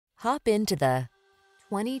Hop into the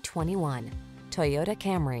 2021 Toyota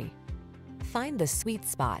Camry. Find the sweet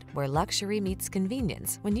spot where luxury meets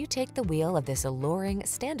convenience when you take the wheel of this alluring,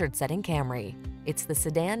 standard-setting Camry. It's the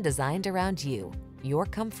sedan designed around you, your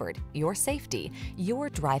comfort, your safety,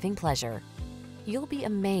 your driving pleasure. You'll be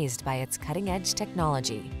amazed by its cutting-edge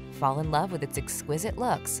technology, fall in love with its exquisite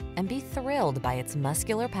looks, and be thrilled by its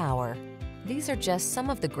muscular power. These are just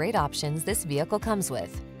some of the great options this vehicle comes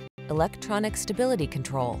with: electronic stability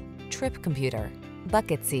control, trip computer,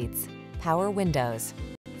 bucket seats, power windows,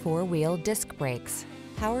 four-wheel disc brakes,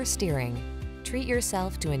 power steering. Treat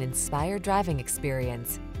yourself to an inspired driving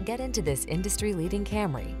experience. Get into this industry-leading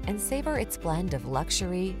Camry and savor its blend of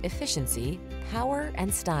luxury, efficiency, power,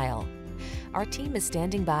 and style. Our team is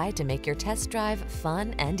standing by to make your test drive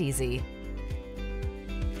fun and easy.